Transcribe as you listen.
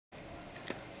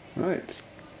Right.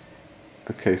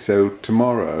 Okay, so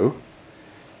tomorrow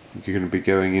you're going to be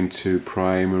going into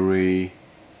primary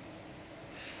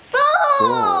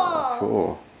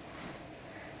 4.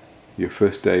 Your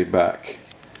first day back.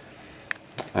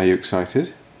 Are you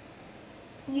excited?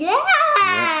 Yeah.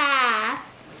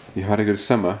 You had a good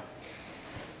summer?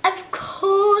 Of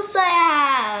course I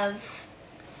have.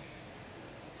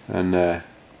 And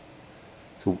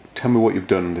so tell me what you've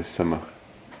done this summer.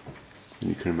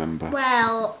 You can remember.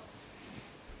 Well,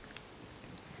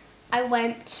 I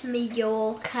went to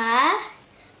Mallorca.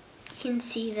 You can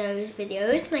see those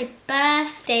videos. My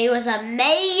birthday was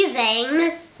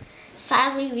amazing.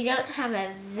 Sadly, we don't have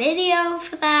a video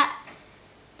for that,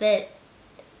 but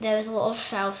there was a lot of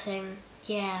shouting.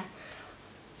 Yeah.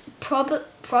 Probably,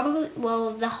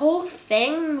 well, the whole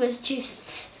thing was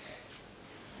just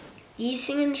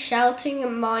eating and shouting in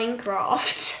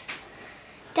Minecraft.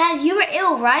 Dad, you were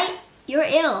ill, right? You were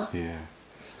ill. Yeah.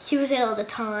 He was ill at the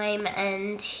time,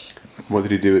 and What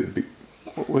did he do at the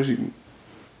what did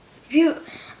you...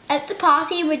 at the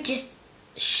party we're just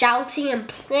shouting and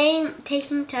playing,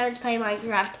 taking turns playing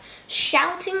Minecraft,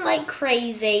 shouting like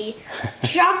crazy,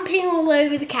 jumping all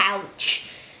over the couch,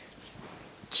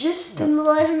 just in the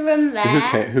living room there.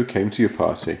 So who came to your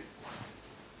party?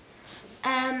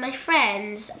 My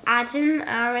friends, Adam,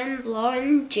 Aaron,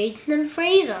 Lauren, Jaden and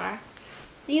Fraser.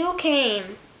 They all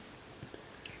came.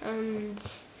 And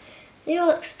they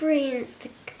all experienced,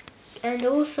 and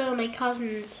also my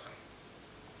cousins.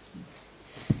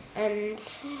 And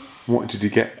What did you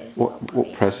get?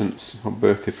 What presents? What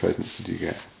birthday presents did you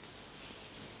get?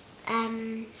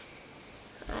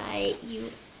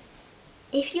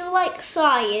 If you like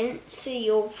science,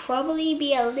 you'll probably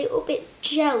be a little bit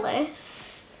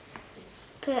jealous.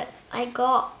 But I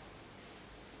got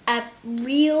a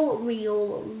real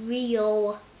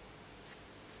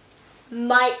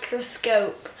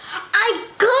microscope. I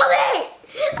got it!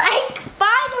 I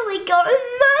finally got a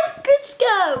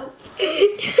microscope!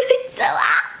 I'm so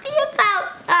happy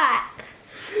about that!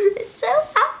 I'm so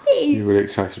happy! You're really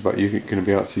excited about you going to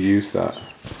be able to use that.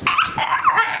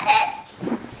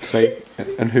 Say,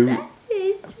 and who?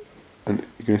 And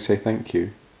you're going to say thank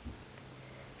you.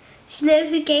 Do you know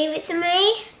who gave it to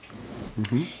me?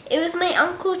 Mm-hmm. It was my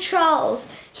Uncle Charles.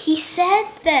 He said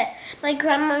that my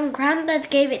grandma and granddad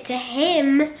gave it to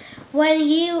him when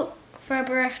for a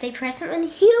birthday present when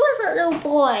he was a little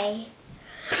boy.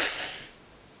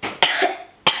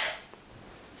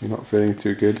 You're not feeling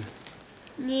too good?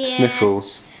 Yeah.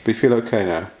 Sniffles. But you feel okay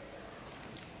now?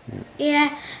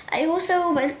 Yeah. I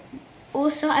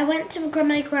went to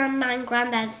my grandma and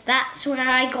granddad's. That's where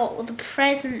I got all the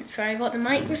presents, where I got the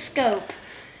microscope.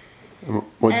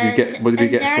 What did you get? What did you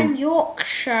get they're from in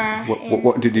Yorkshire.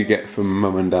 What did you get from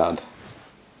Mum and Dad?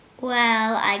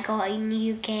 Well, I got a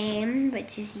new game,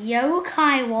 which is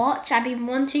Yokai Watch. I've been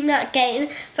wanting that game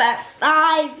for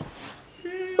 5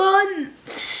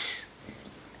 months.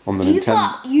 On the You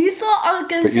Nintendo. You thought I was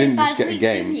going to But you say didn't 5 just get weeks, a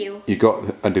game. didn't you? You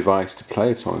got a device to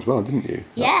play it on as well, didn't you?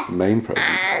 Yeah. That's the main present.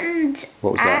 And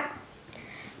What was that?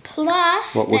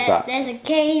 Plus, What was that? there's a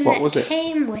game What that was it?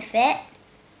 came with it,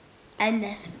 and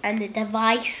the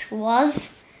device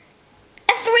was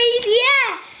a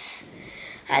 3DS.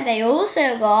 And I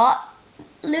also got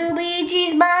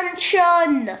Luigi's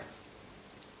Mansion.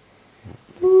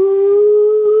 Ooh.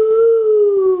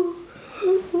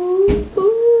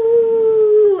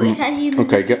 It's actually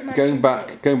Okay, Luigi's Mansion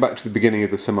going back to the beginning of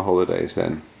the summer holidays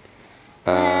then.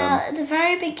 Well, at the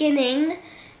very beginning,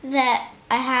 that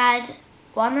I had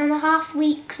 1.5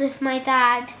 weeks with my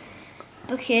dad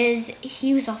because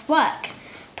he was off work.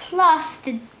 Plus,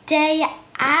 the day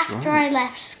after I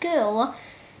left school,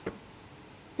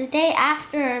 the day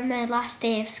after my last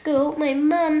day of school, my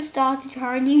mum started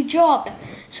her new job.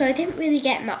 So I didn't really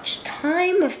get much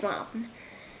time with mum.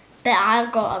 But I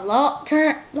got a lot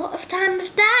of time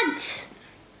with dad.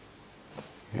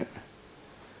 Yeah.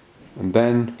 And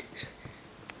then,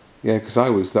 yeah, because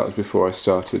that was before I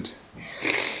started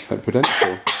at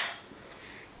Prudential.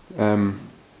 And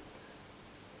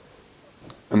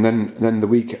then the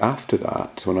week after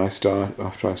that,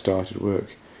 after I started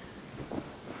work,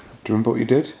 do you remember what you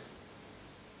did?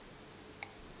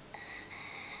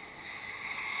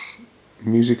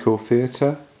 Musical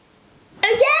theatre?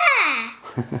 Oh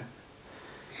yeah!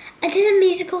 I did a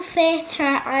musical theatre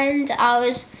and I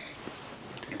was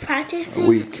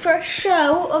practicing for a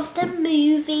show of the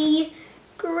movie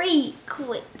Greek,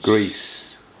 which...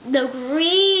 Grease. No,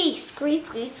 Grease.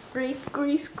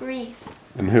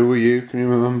 And who were you? Can you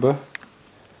remember?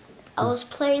 I was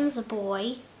playing the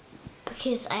boy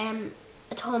because I am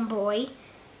a tomboy.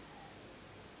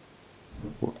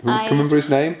 Can you remember his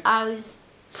name? I was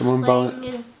Someone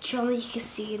playing as Johnny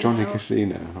Casino. Johnny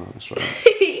Casino. Oh, that's right.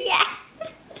 Yeah.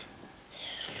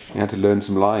 You had to learn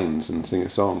some lines and sing a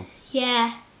song.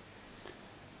 Yeah.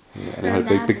 Yeah, and it had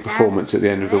a big performance at the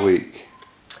end of the week.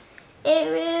 It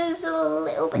was a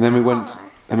little bit. And then we went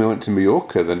to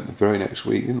Mallorca the very next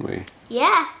week, didn't we?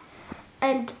 Yeah.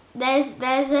 And there's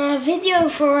a video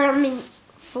for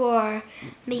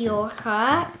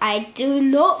Mallorca. I do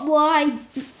not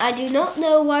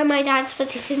know why my dad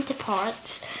split it into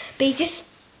parts, but he just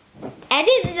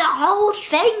edited the whole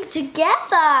thing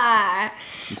together.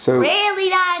 So really,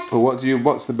 Dad? Well, what do you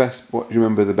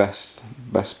remember the best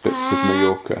bits of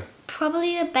Mallorca?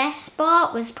 Probably the best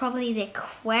spot was probably the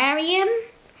aquarium.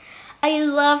 I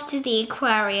loved the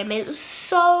aquarium. It was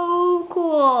so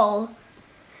cool.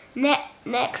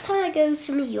 Next time I go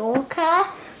to Mallorca,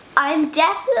 I'm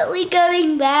definitely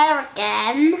going there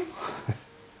again.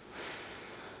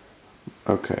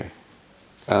 Okay.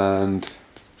 And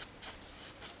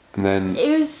then...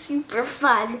 It was super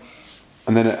fun.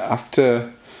 And then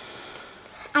after...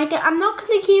 I'm not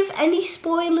going to give any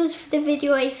spoilers for the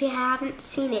video if you haven't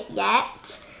seen it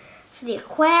yet. For the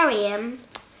aquarium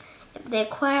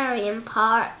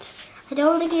part, I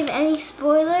don't want to give any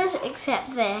spoilers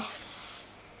except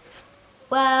this.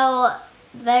 Well,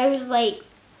 there's a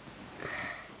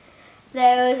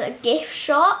gift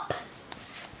shop,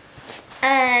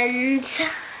 and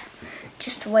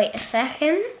just wait a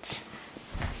second.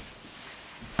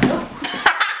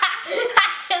 I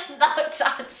just knocked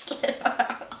on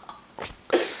Sliver.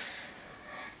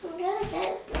 I'm gonna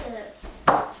get this.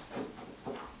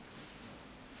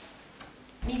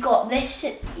 You got this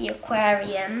at the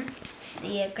aquarium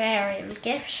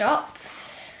gift shop.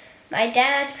 My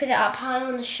dad put it up high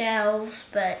on the shelves,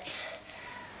 but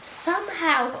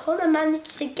somehow Connor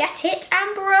managed to get it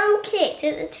and broke it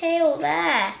at the tail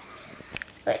there,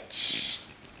 which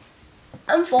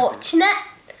unfortunate.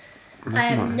 I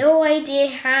have no idea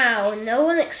how. No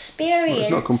one experienced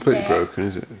it. Well, it's not completely broken,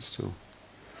 is it? It's still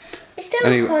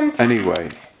in contact.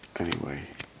 Anyway.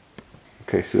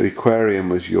 Okay, so the aquarium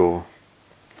was your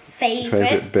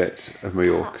favourite bit of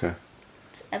Mallorca.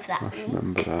 Of that I week.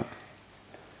 remember that.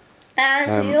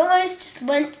 And we always just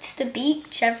went to the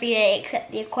beach every day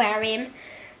except the aquarium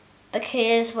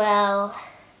because, well,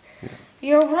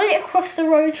 you're right across the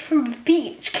road from the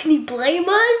beach. Can you blame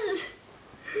us?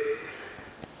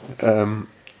 And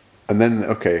then,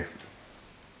 okay,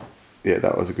 yeah,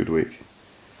 that was a good week.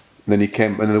 And then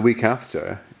and then the week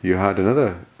after, you had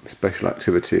another special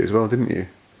activity as well, didn't you?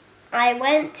 I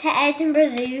went to Edinburgh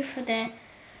Zoo for the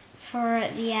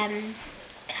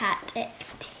cat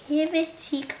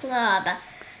activity club,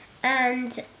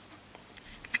 and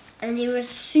it was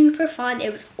super fun.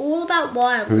 It was all about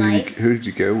wildlife. Who did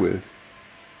you go with?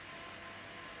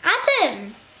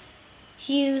 Adam.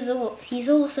 He's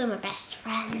also my best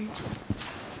friend.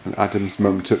 And Adam's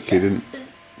mum took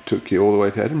you all the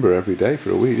way to Edinburgh every day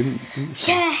for a week, didn't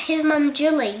she? Yeah, his mum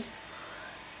Julie.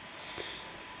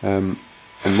 And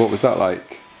what was that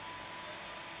like?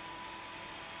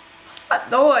 What's that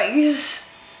noise?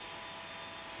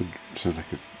 Sounds like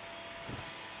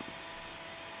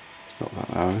it's not that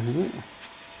loud, is it?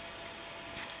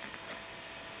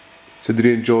 So did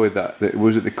you enjoy that?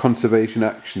 Was it the conservation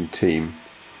action team?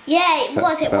 Yeah, it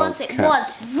was.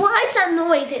 Why is that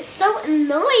noise? It's so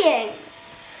annoying.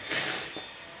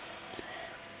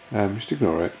 Just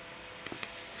ignore it.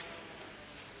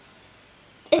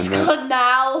 It's gone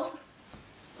now.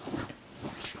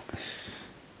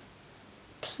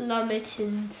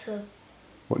 Plummeting to.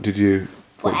 What do you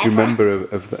remember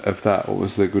of that? What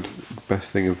was the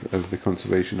best thing of the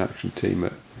conservation action team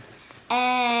at?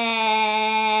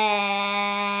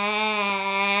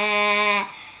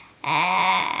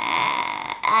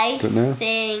 I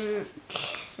think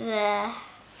the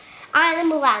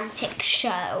Animal Antics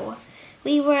show.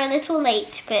 We were a little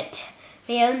late, but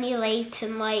we only late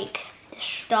in the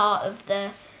start of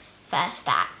the first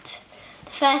act.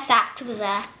 The first act was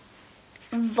a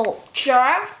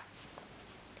vulture,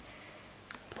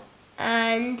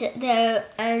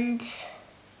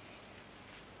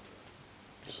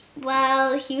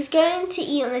 he was going to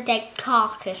eat on a dead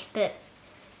carcass, but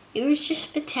it was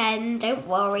just pretend. Don't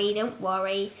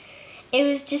worry. It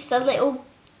was just a little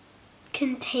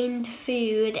contained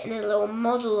food and a little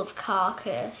model of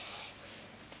carcass.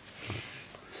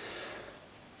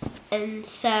 And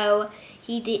so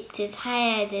he dipped his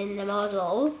head in the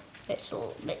model,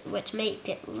 which made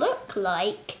it look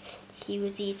like he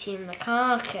was eating the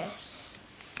carcass.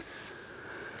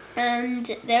 And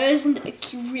there was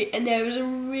a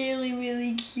really,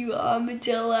 really cute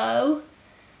armadillo.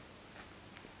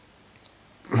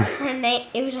 Her name,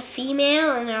 it was a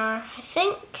female, and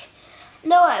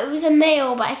no, it was a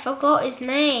male, but I forgot his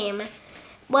name.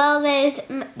 Well, there's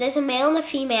a male and a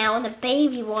female and a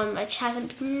baby one which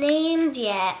hasn't been named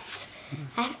yet.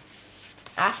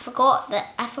 I forgot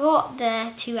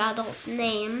the two adults'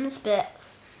 names, but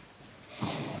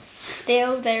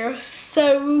still they're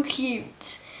so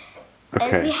cute.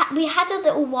 Okay. And we had a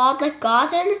little wildlife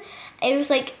garden. It was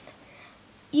like,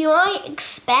 you might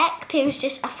expect it was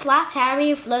just a flat area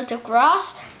with loads of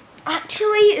grass.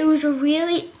 Actually, it was a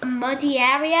really muddy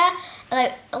area,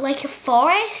 like a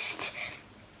forest.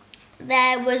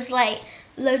 There was like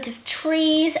loads of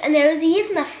trees, and there was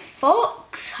even a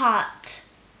fox hut.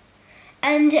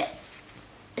 And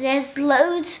there's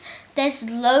loads,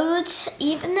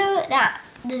 even though that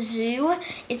the zoo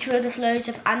is filled with loads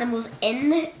of animals in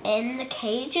the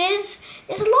cages,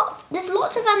 there's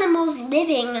lots of animals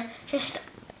living just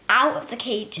out of the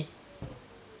cage.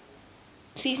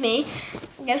 Excuse me.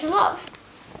 There's a lot of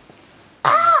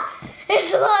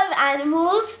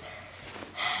animals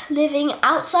living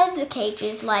outside of the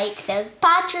cages. Like there's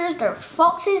badgers, there's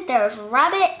foxes, there's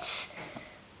rabbits,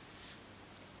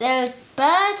 there's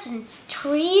birds and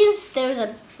trees. There's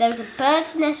a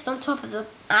bird's nest on top of the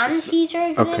anteater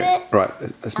exhibit. Okay, right.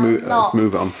 Let's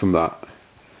move on from that.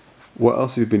 What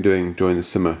else have you been doing during the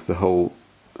summer?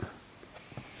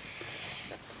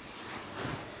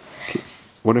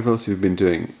 What else have you been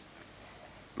doing,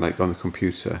 like on the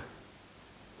computer?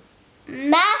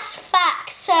 Mass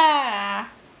Factor.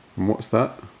 And what's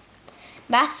that?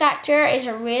 Mass Factor is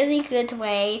a really good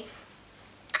way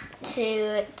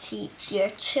to teach your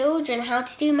children how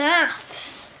to do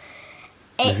maths.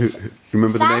 It's do you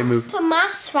remember the name of? Thanks to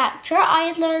Mass Factor,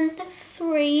 I learned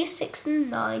 3, 6,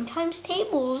 and 9 times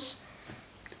tables.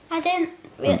 I didn't.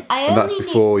 And that's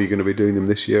before you're going to be doing them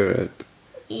this year at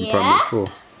primary 4.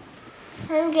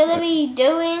 I'm going to be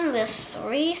doing the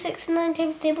 3, 6, and 9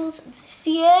 times tables this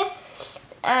year,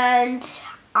 and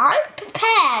I'm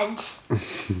prepared.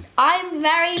 I'm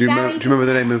very, Do you very remember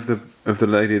the name of the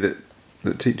lady that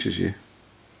teaches you?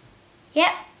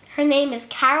 Yep, her name is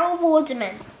Carol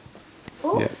Vorderman.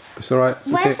 Ooh. Yeah, it's all right. It's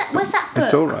Where's okay. that book?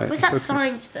 It's all right. Where's It's that okay.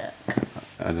 science book?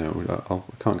 I know. I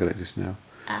can't get it just now.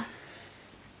 Ah.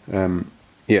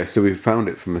 Yeah, so we found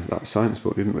it from that science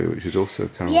book, didn't we? Which is also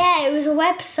Carol. Yeah, it was a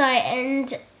website,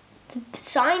 and the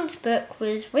science book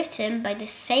was written by the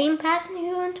same person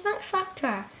who wrote Max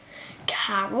Factor,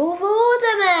 Carol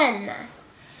Vorderman.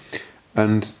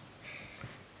 And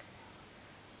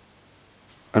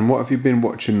what have you been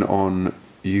watching on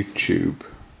YouTube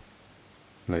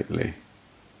lately?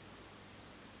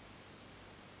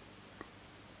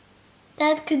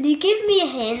 Dad, could you give me a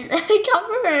hint? I can't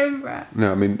remember.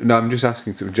 No, I'm just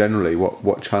asking sort of generally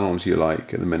what channels you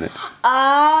like at the minute.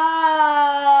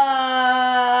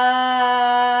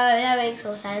 That makes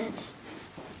more sense.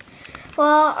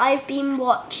 Well, I've been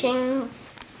watching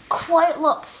quite a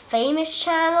lot of famous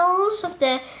channels of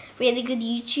the really good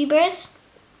YouTubers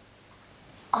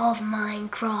of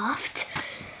Minecraft.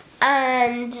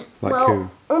 And, Like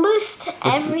who? almost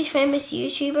every famous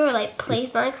YouTuber like plays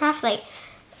Minecraft. Like,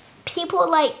 people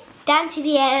like Dante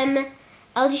DM,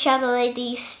 LD Shadow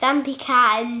Lady, Stampy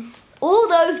Cat, and all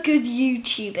those good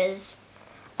YouTubers.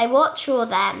 I watch all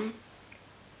them.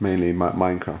 Mainly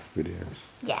Minecraft videos.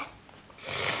 Yeah.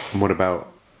 And what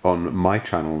about on my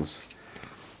channels?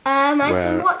 I've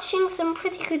been watching some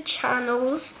pretty good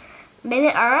channels.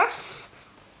 Minute Earth.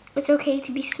 It's okay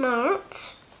to be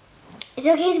smart. It's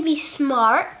okay to be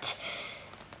smart.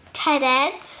 Ted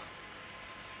Ed.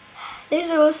 Those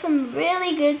are all some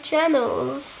really good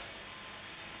channels.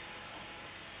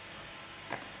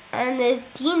 And there's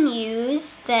D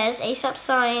News, there's ASAP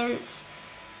Science.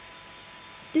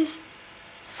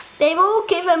 They've all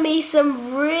given me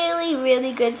some really,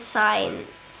 really good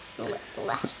science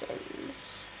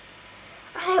lessons.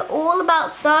 I know all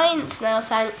about science now,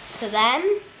 thanks to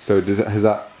them. So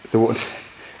what?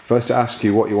 If I was to ask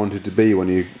you what you wanted to be when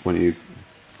you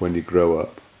grow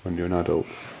up, when you're an adult.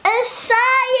 A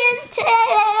scientist!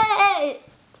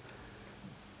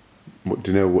 What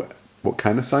do you know? What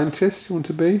kind of scientist you want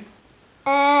to be?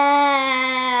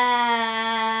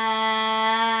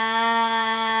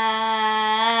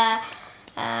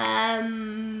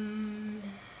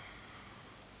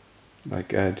 Like,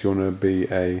 do you want to be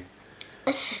a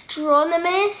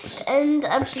astronomist and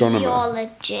a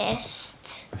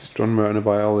biologist? Astronomer and a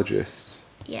biologist.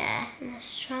 Yeah, an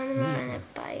astronomer and a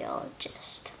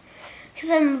biologist. Because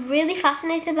I'm really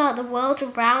fascinated about the world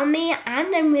around me,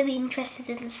 and I'm really interested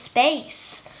in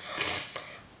space.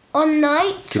 On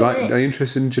night. Are you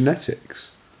interested in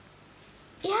genetics?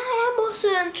 Yeah, I am also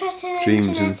interested in Genes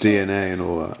genetics. and DNA and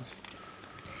all that.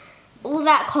 all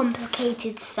that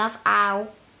complicated stuff. Ow.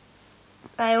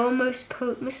 I almost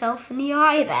poked myself in the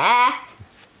eye there.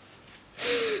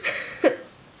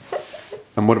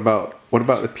 And what about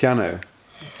the piano?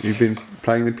 You've been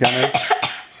playing the piano?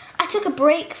 I took a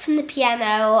break from the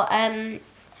piano.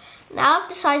 Now I've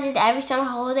decided that every summer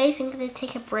holidays I'm going to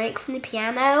take a break from the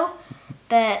piano.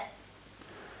 But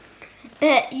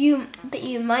you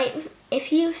might,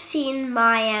 if you've seen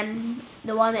my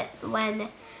the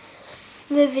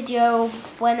video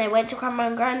when I went to Grandma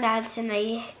and Granddad's and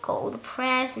I got all the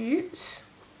presents,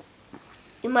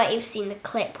 you might have seen the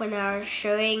clip when I was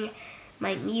showing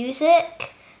my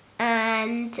music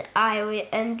and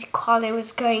Connor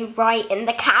was going right in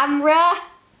the camera.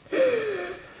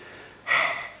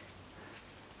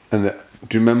 And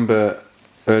do you remember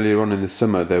earlier on in the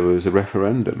summer there was a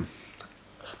referendum?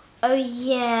 Oh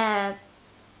yeah,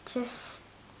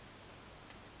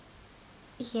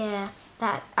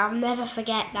 that I'll never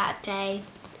forget that day.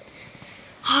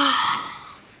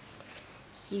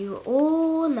 You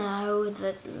all know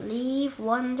that Leave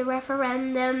won the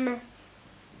referendum.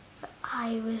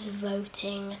 I was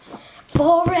voting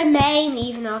for Remain,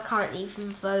 even though I can't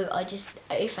even vote.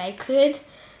 If I could,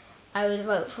 I would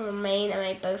vote for Remain,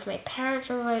 and both my parents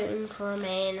were voting for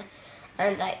Remain,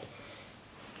 and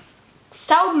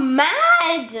so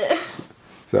mad.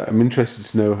 So I'm interested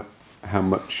to know how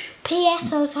much.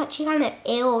 P.S. I was actually kind of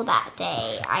ill that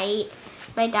day.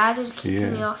 My dad was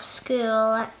keeping me off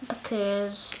school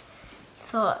because he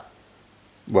thought.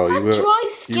 Well, you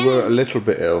were a little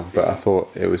bit ill, but I thought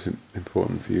it was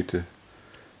important for you to,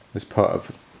 as part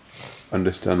of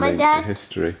understanding the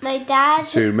history. My dad.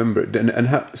 To remember it,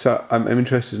 and so I'm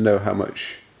interested to know how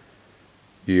much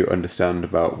you understand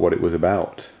about what it was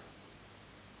about.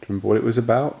 Do you remember what it was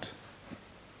about?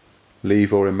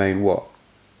 Leave or Remain what?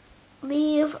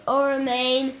 Leave or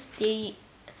Remain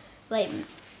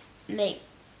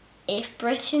if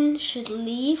Britain should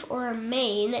leave or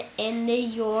remain in the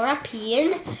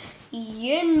European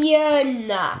Union.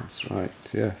 That's right,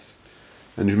 yes.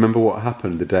 And do you remember what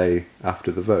happened the day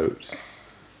after the vote?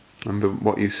 Remember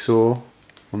what you saw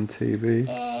on TV?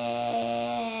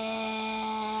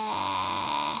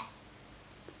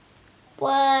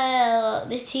 Well,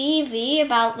 the TV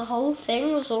about the whole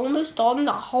thing was almost on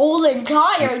the whole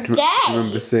entire day. Do you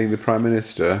remember seeing the Prime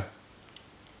Minister?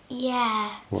 Yeah.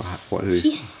 What did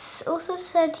he say? Also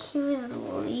said he was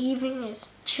leaving his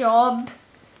job.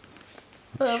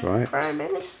 That's right. Prime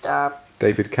Minister.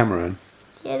 David Cameron.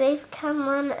 Yeah, David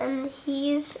Cameron, and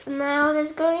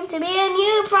there's going to be a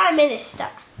new Prime Minister.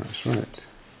 That's right.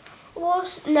 Well,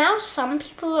 now some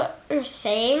people are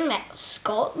saying that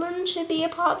Scotland should be a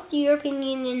part of the European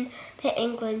Union, but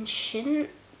England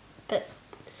shouldn't. But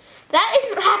that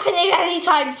isn't happening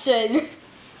anytime soon.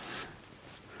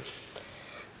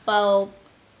 Well,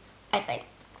 I think.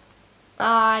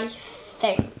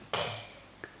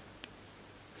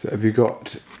 So, have you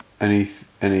got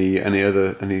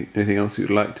anything else you'd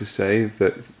like to say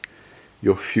that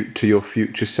to your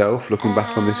future self, looking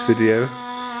back on this video?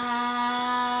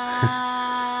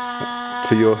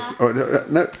 To your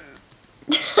no.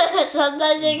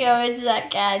 Sometimes I go into that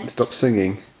can. Stop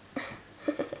singing.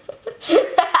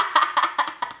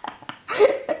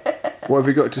 What have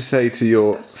you got to say to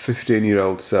your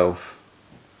 15-year-old self?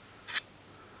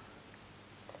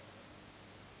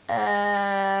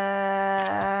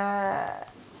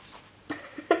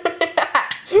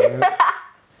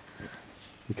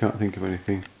 You can't think of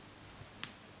anything.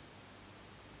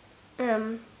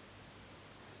 Are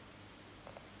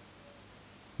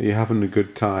you having a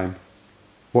good time?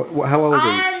 How old are you?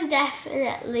 I am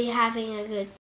definitely having a good